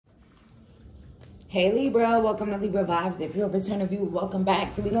Hey Libra, welcome to Libra Vibes. If you're a return viewer, welcome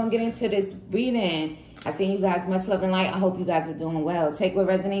back. So we're going to get into this reading. I send you guys much love and light. I hope you guys are doing well. Take what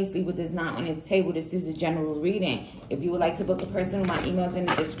resonates, leave what does not on this table. This is a general reading. If you would like to book a person, my email's in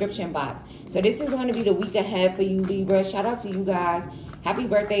the description box. So this is going to be the week ahead for you, Libra. Shout out to you guys. Happy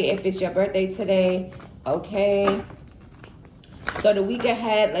birthday if it's your birthday today. Okay. So the week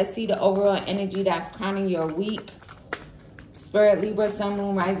ahead, let's see the overall energy that's crowning your week. Spirit, Libra, Sun,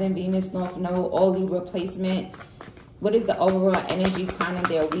 Moon, Rising, Venus, North Node, all Libra placements. What is the overall energy crowning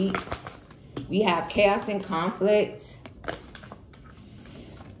their week? We have chaos and conflict.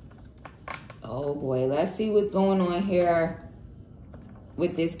 Oh boy, let's see what's going on here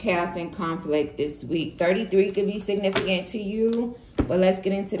with this chaos and conflict this week. 33 could be significant to you, but let's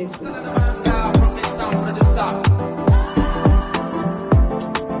get into this.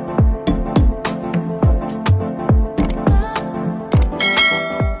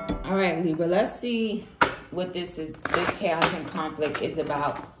 Libra, let's see what this chaos and conflict is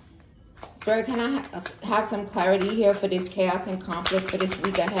about. Spirit, can I have some clarity here for this chaos and conflict for this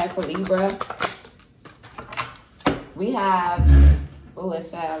week ahead for Libra? We have, oh, it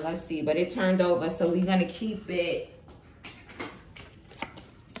fell, let's see, but it turned over, so we're going to keep it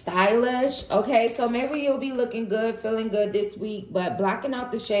stylish. Okay, so maybe you'll be looking good, feeling good this week, but blocking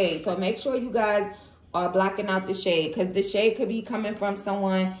out the shade. So make sure you guys are blocking out the shade, because the shade could be coming from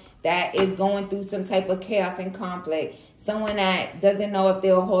someone that is going through some type of chaos and conflict. Someone that doesn't know if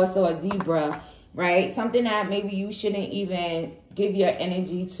they're a horse or a zebra, right? Something that maybe you shouldn't even give your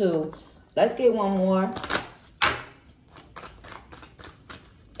energy to. Let's get one more.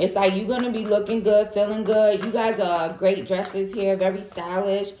 It's like you're going to be looking good, feeling good. You guys are great dresses here, very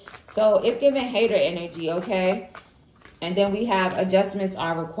stylish. So it's giving hater energy, okay? And then we have adjustments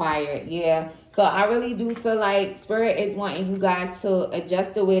are required. Yeah. So I really do feel like Spirit is wanting you guys to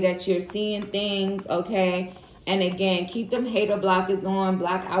adjust the way that you're seeing things, okay? And again, keep them hater blockers on,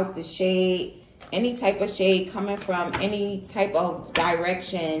 block out the shade, any type of shade coming from any type of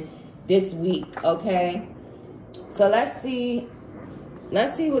direction this week, okay? So let's see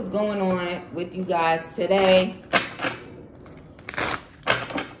what's going on with you guys today.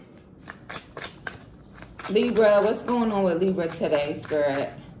 Libra, what's going on with Libra today,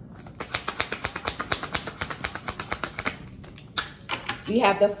 Spirit? We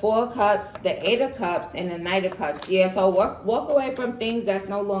have the Four of Cups, the Eight of Cups, and the Knight of Cups. Yeah, so walk away from things that's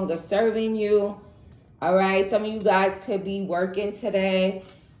no longer serving you. All right, some of you guys could be working today.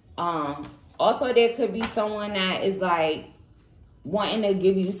 Also, there could be someone that is like wanting to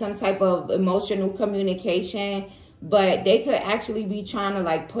give you some type of emotional communication, but they could actually be trying to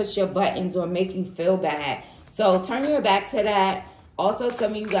like push your buttons or make you feel bad. So turn your back to that. Also,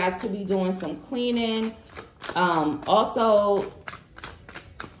 some of you guys could be doing some cleaning. Also,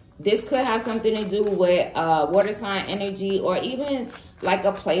 this could have something to do with water sign energy or even like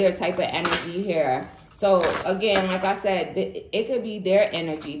a player type of energy here. So again, like I said, it could be their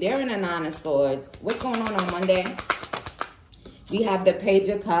energy. They're in a Nine of Swords. What's going on Monday? We have the Page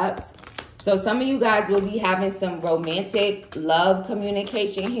of Cups. So some of you guys will be having some romantic love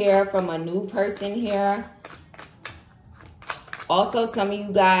communication here from a new person here. Also, some of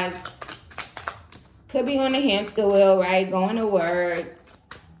you guys could be on a hamster wheel, right? Going to work.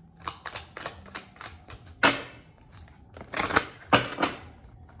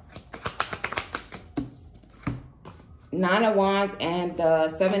 Nine of Wands and the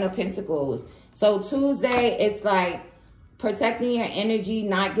Seven of Pentacles. So Tuesday, it's like protecting your energy,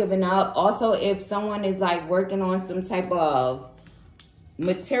 not giving up. Also, if someone is like working on some type of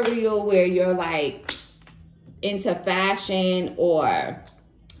material where you're like into fashion or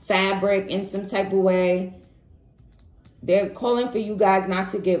fabric in some type of way, they're calling for you guys not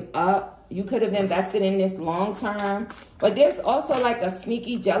to give up. You could have invested in this long term, but there's also like a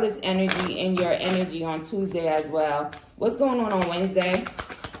sneaky jealous energy in your energy on Tuesday as well. What's going on Wednesday?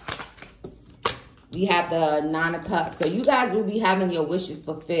 We have the Nine of Cups. So you guys will be having your wishes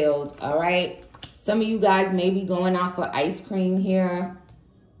fulfilled, all right? Some of you guys may be going out for ice cream here.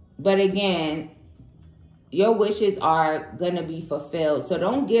 But again, your wishes are going to be fulfilled. So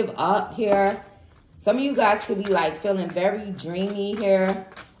don't give up here. Some of you guys could be like feeling very dreamy here.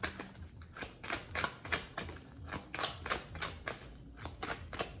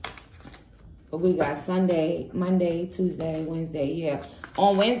 But we got Sunday, Monday, Tuesday, Wednesday, yeah.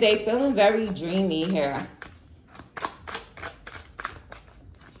 On Wednesday, feeling very dreamy here.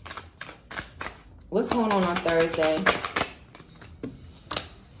 What's going on Thursday?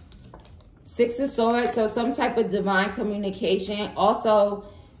 Six of Swords, so some type of divine communication. Also,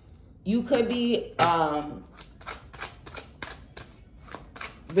 you could be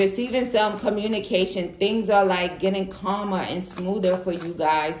receiving some communication. Things are like getting calmer and smoother for you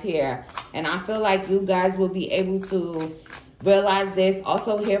guys here. And I feel like you guys will be able to realize this.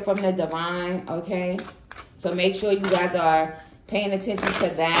 Also hear from the divine, okay? So make sure you guys are paying attention to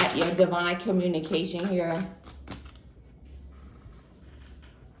that, your divine communication here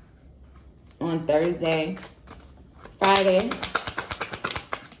on Thursday. Friday,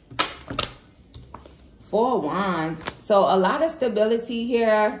 4 of Wands. So a lot of stability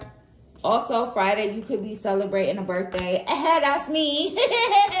here. Also, Friday, you could be celebrating a birthday. That's me.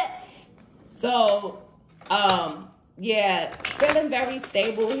 So, yeah, feeling very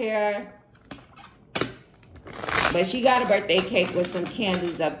stable here. But she got a birthday cake with some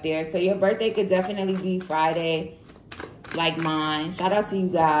candies up there. So your birthday could definitely be Friday, like mine. Shout out to you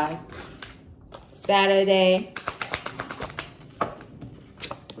guys. Saturday,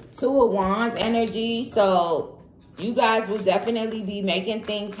 2 of Wands energy. So you guys will definitely be making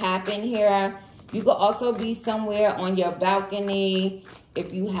things happen here. You could also be somewhere on your balcony.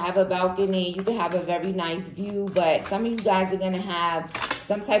 If you have a balcony, you could have a very nice view. But some of you guys are going to have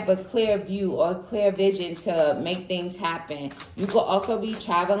some type of clear view or clear vision to make things happen. You could also be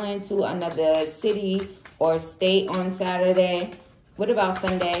traveling to another city or state on Saturday. What about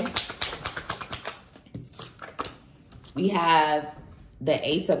Sunday? We have the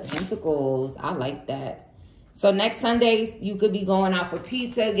Ace of Pentacles. I like that. So next Sunday, you could be going out for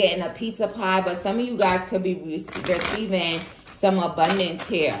pizza, getting a pizza pie. But some of you guys could be receiving some abundance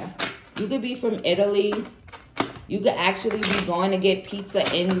here. You could be from Italy. You could actually be going to get pizza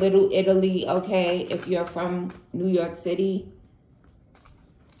in Little Italy, okay, if you're from New York City.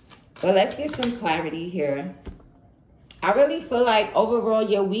 But let's get some clarity here. I really feel like overall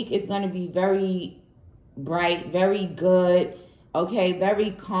your week is going to be very bright, very good, okay,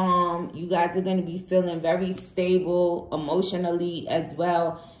 very calm. You guys are going to be feeling very stable emotionally as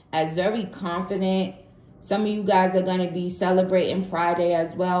well as very confident. Some of you guys are going to be celebrating Friday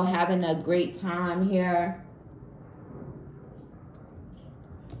as well, having a great time here.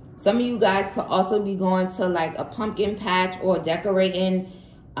 Some of you guys could also be going to like a pumpkin patch or decorating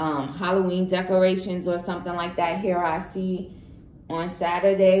Halloween decorations or something like that here I see on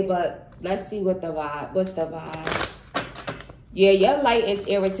Saturday. But let's see what the vibe, what's the vibe? Yeah, your light is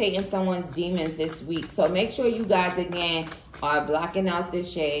irritating someone's demons this week. So make sure you guys, again, are blocking out the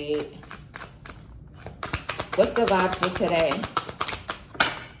shade. What's the vibes for today?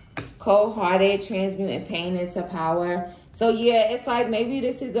 Cold-hearted, transmuting pain into power. So yeah, it's like maybe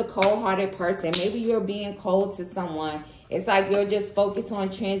this is a cold-hearted person. Maybe you're being cold to someone. It's like you're just focused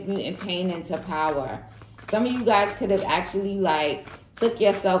on transmuting pain into power. Some of you guys could have actually like took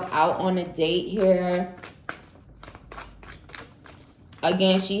yourself out on a date here.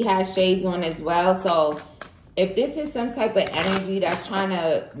 Again, she has shades on as well. So if this is some type of energy that's trying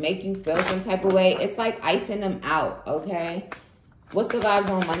to make you feel some type of way, it's like icing them out, okay? What's the vibes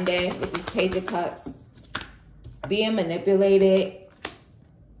on Monday with this Page of Cups? Being manipulated.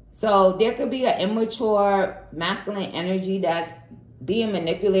 So there could be an immature masculine energy that's being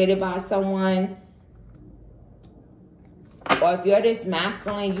manipulated by someone. Or if you're this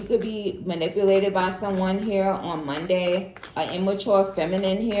masculine, you could be manipulated by someone here on Monday. An immature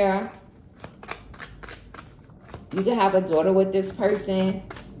feminine here. You could have a daughter with this person.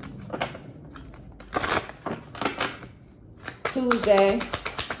 Tuesday.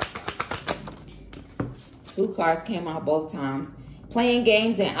 2 cards came out both times. Playing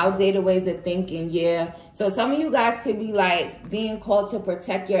games and outdated ways of thinking, yeah. So some of you guys could be like being called to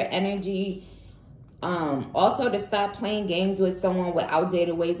protect your energy. Also to stop playing games with someone with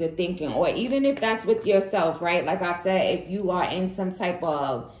outdated ways of thinking. Or even if that's with yourself, right? Like I said, if you are in some type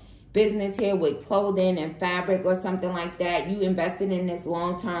of business here with clothing and fabric or something like that, you invested in this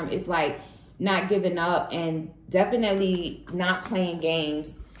long term. It's like not giving up and definitely not playing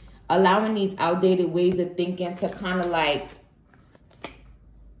games. Allowing these outdated ways of thinking to kind of like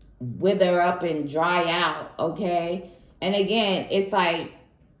wither up and dry out, okay? And again, it's like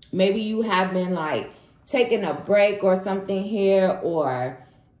maybe you have been like taking a break or something here, or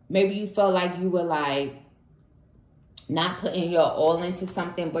maybe you felt like you were like not putting your all into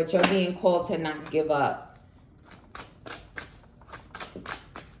something, but you're being called to not give up.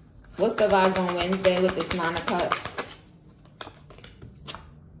 What's the vibes on Wednesday with this 9 of Cups?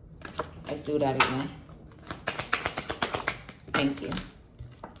 Let's do that again. Thank you.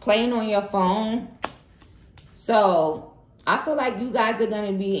 Playing on your phone. So I feel like you guys are going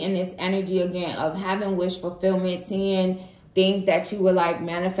to be in this energy again of having wish fulfillment, seeing things that you were like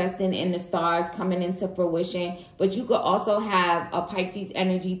manifesting in the stars coming into fruition. But you could also have a Pisces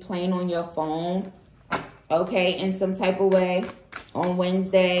energy playing on your phone, okay, in some type of way. on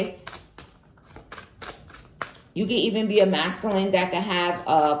Wednesday. You can even be a masculine that can have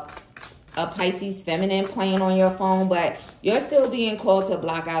a Pisces feminine playing on your phone, but you're still being called to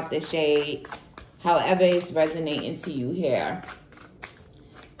block out the shade, however it's resonating to you here.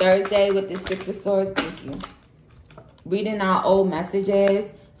 Thursday with the Six of Swords, thank you. Reading out old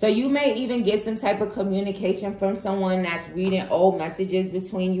messages. So you may even get some type of communication from someone that's reading old messages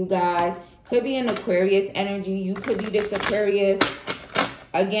between you guys. Could be an Aquarius energy. You could be this Aquarius.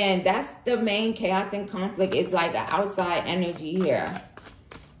 Again, that's the main chaos and conflict. It's like an outside energy here.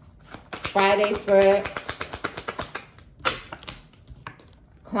 Friday Spirit.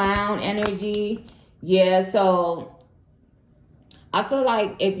 Clown energy. Yeah, so I feel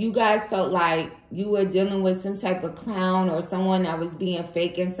like if you guys felt like you were dealing with some type of clown or someone that was being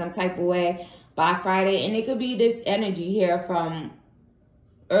fake in some type of way by Friday, and it could be this energy here from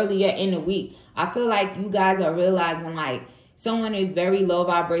earlier in the week. I feel like you guys are realizing like someone is very low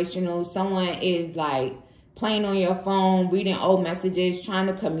vibrational. Someone is like playing on your phone, reading old messages, trying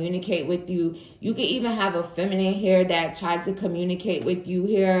to communicate with you. You can even have a feminine here that tries to communicate with you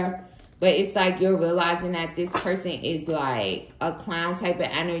here. But it's like you're realizing that this person is like a clown type of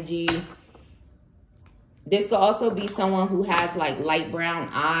energy. This could also be someone who has like light brown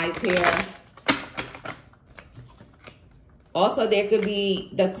eyes here. Also, there could be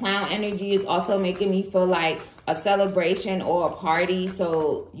the clown energy is also making me feel like a celebration or a party.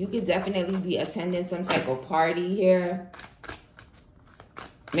 So you could definitely be attending some type of party here.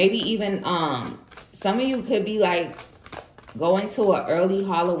 Maybe even some of you could be like going to an early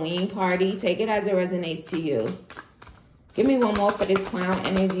Halloween party. Take it as it resonates to you. Give me one more for this clown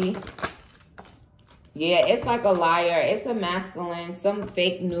energy. Yeah, it's like a liar. It's a masculine. Some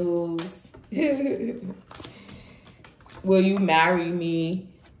fake news. Will you marry me?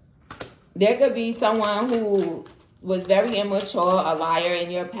 There could be someone who was very immature, a liar in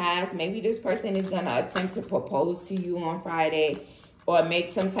your past. Maybe this person is going to attempt to propose to you on Friday or make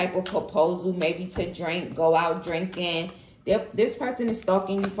some type of proposal, maybe to drink, go out drinking. This person is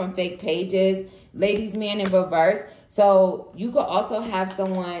stalking you from fake pages. Ladies, man in reverse. So you could also have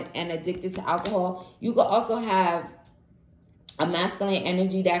someone and addicted to alcohol. You could also have a masculine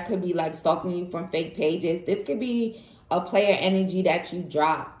energy that could be like stalking you from fake pages. This could be a player energy that you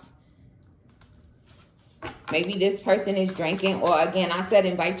dropped. Maybe this person is drinking, or again, I said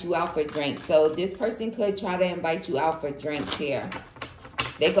invite you out for drinks. So this person could try to invite you out for drinks here.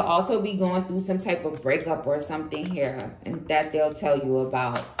 They could also be going through some type of breakup or something here, and that they'll tell you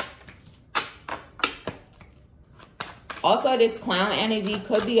about. Also, this clown energy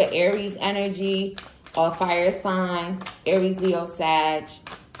could be an Aries energy or fire sign. Aries, Leo, Sag.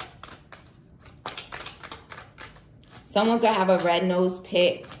 Someone could have a red nose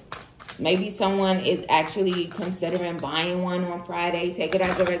pick. Maybe someone is actually considering buying one on Friday. Take it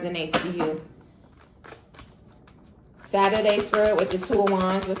as it resonates to you. Saturday Spirit with the Two of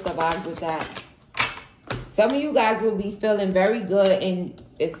Wands. What's the vibes with that? Some of you guys will be feeling very good in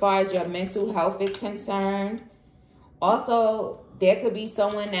as far as your mental health is concerned. Also, there could be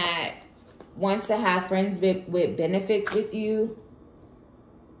someone that wants to have friends with benefits with you.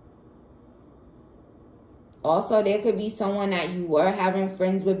 Also, there could be someone that you were having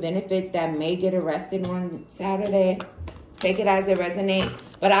friends with benefits that may get arrested on Saturday. Take it as it resonates.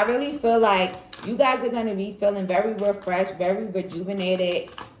 But I really feel like you guys are going to be feeling very refreshed, very rejuvenated.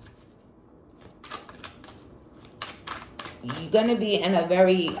 You're going to be in a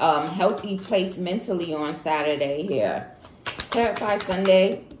very healthy place mentally on Saturday here. Clarify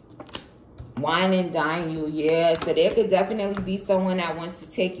Sunday. Wine and dine you. Yeah, so there could definitely be someone that wants to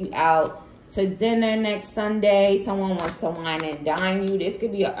take you out to dinner next Sunday. Someone wants to wine and dine you. This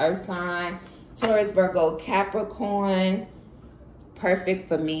could be an earth sign. Taurus, Virgo, Capricorn. Perfect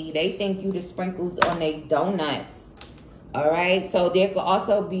for me. They think you the sprinkles on their donuts. All right. So there could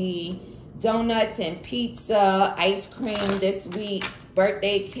also be donuts and pizza, ice cream this week,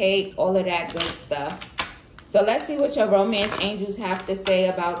 birthday cake, all of that good stuff. So let's see what your romance angels have to say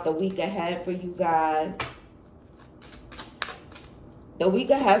about the week ahead for you guys. The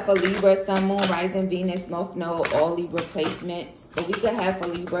week ahead for Libra, Sun, Moon, Rising, Venus, North Node, all Libra placements. The week ahead for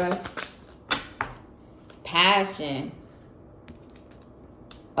Libra. Passion.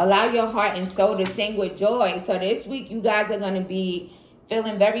 Allow your heart and soul to sing with joy. So this week, you guys are going to be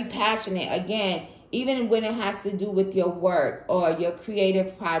feeling very passionate. Again, even when it has to do with your work or your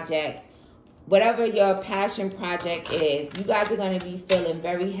creative projects, whatever your passion project is, you guys are going to be feeling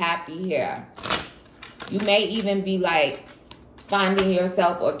very happy here. You may even be like finding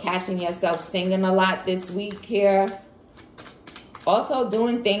yourself or catching yourself singing a lot this week here. Also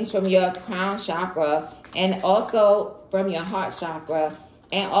doing things from your crown chakra. And also from your heart chakra.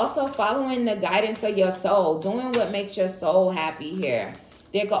 And also following the guidance of your soul. Doing what makes your soul happy here.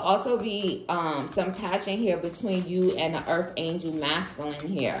 There could also be some passion here between you and the Earth Angel masculine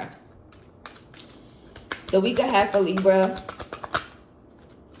here. The week ahead for Libra.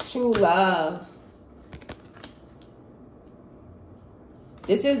 True love.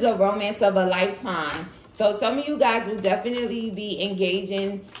 This is a romance of a lifetime. So some of you guys will definitely be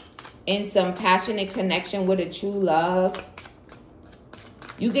engaging in some passionate connection with a true love.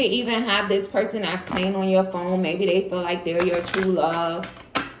 You could even have this person that's playing on your phone. Maybe they feel like they're your true love.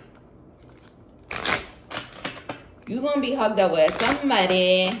 You're going to be hooked up with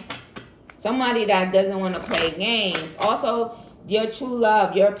somebody that doesn't want to play games. Also, your true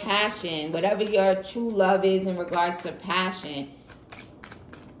love, your passion, whatever your true love is in regards to passion,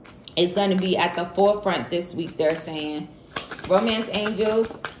 is going to be at the forefront this week, they're saying. Romance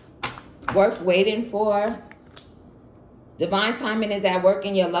angels, worth waiting for. Divine timing is at work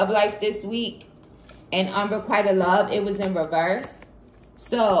in your love life this week. And unrequited love, it was in reverse.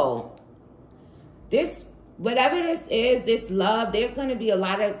 So, this, whatever this is, this love, there's going to be a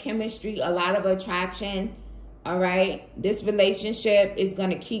lot of chemistry, a lot of attraction. All right. This relationship is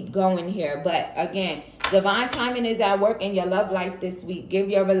going to keep going here. But again, divine timing is at work in your love life this week. Give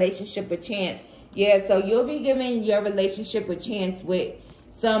your relationship a chance. Yeah, so you'll be giving your relationship a chance with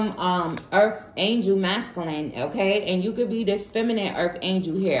some Earth Angel masculine, okay? And you could be this feminine Earth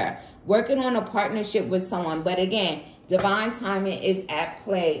Angel here. Working on a partnership with someone. But again, divine timing is at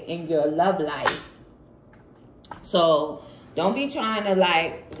play in your love life. So don't be trying to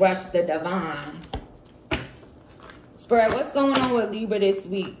like rush the divine. Spirit, what's going on with Libra this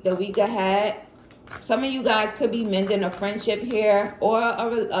week, the week ahead? Some of you guys could be mending a friendship here or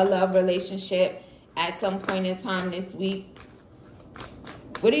a love relationship at some point in time this week.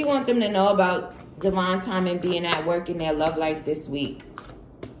 What do you want them to know about divine timing being at work in their love life this week?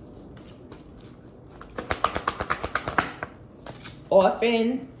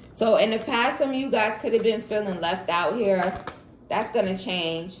 Orphan. So in the past, some of you guys could have been feeling left out here. That's going to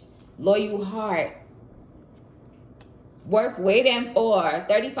change. Loyal heart. Worth waiting for.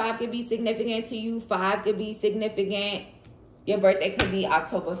 35 could be significant to you. 5 could be significant. Your birthday could be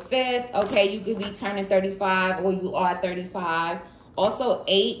October 5th. Okay, you could be turning 35 or you are 35. Also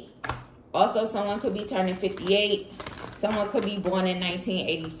 8. Also someone could be turning 58. Someone could be born in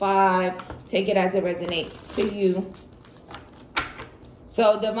 1985. Take it as it resonates to you.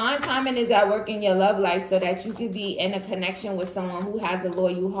 So divine timing is at work in your love life so that you could be in a connection with someone who has a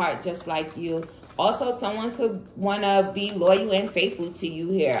loyal heart just like you. Also, someone could want to be loyal and faithful to you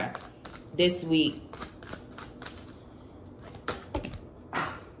here this week.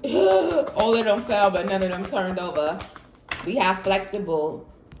 All of them fell, but none of them turned over. We have flexible.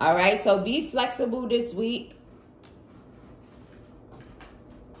 All right, so be flexible this week.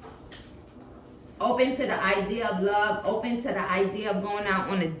 Open to the idea of love. Open to the idea of going out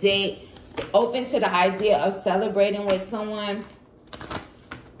on a date. Open to the idea of celebrating with someone.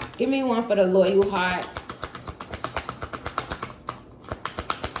 Give me one for the loyal heart.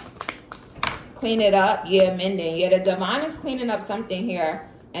 Clean it up. Yeah, mending. Yeah, the divine is cleaning up something here.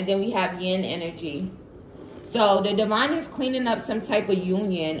 And then we have yin energy. So the divine is cleaning up some type of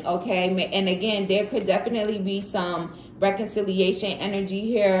union, okay? And again, there could definitely be some reconciliation energy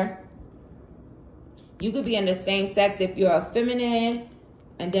here. You could be in the same sex if you're a feminine,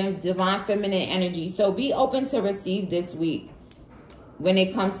 and then divine feminine energy. So be open to receive this week when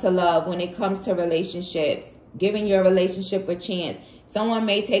it comes to love, when it comes to relationships, giving your relationship a chance. Someone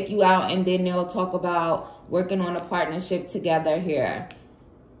may take you out and then they'll talk about working on a partnership together here.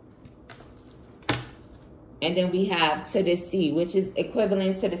 And then we have to the sea, which is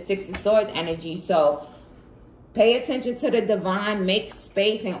equivalent to the Six of Swords energy. So pay attention to the divine. Make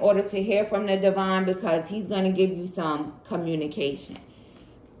space in order to hear from the divine because he's going to give you some communication.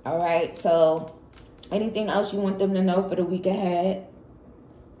 All right. So anything else you want them to know for the week ahead?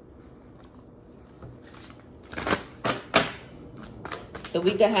 The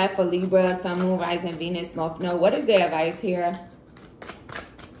week ahead for Libra, Sun, Moon, Rising, Venus, North Node. What is their advice here?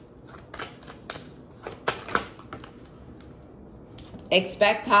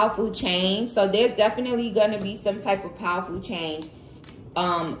 Expect powerful change. So there's definitely going to be some type of powerful change.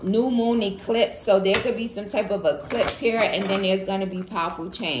 New moon eclipse. So there could be some type of eclipse here. And then there's going to be powerful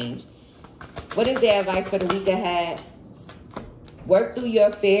change. What is their advice for the week ahead? Work through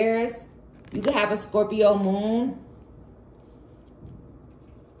your fears. You could have a Scorpio moon.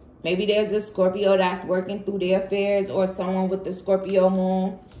 Maybe there's a Scorpio that's working through their fears or someone with the Scorpio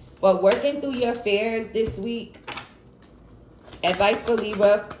moon. But working through your fears this week. Advice for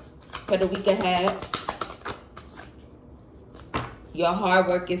Libra for the week ahead. Your hard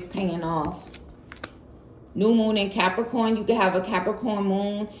work is paying off. New moon in Capricorn. You can have a Capricorn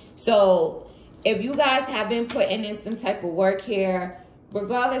moon. So if you guys have been putting in some type of work here,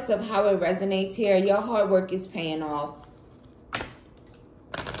 regardless of how it resonates here, your hard work is paying off.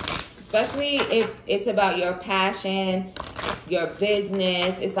 Especially if it's about your passion, your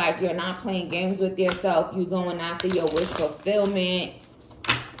business. It's like you're not playing games with yourself. You're going after your wish fulfillment.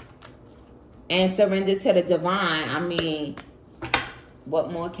 And surrender to the divine. I mean,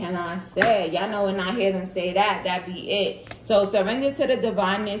 what more can I say? Y'all know when I hear them say that, that be it. So surrender to the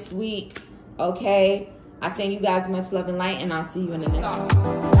divine this week. Okay? I send you guys much love and light, and I'll see you in the next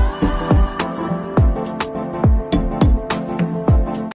one.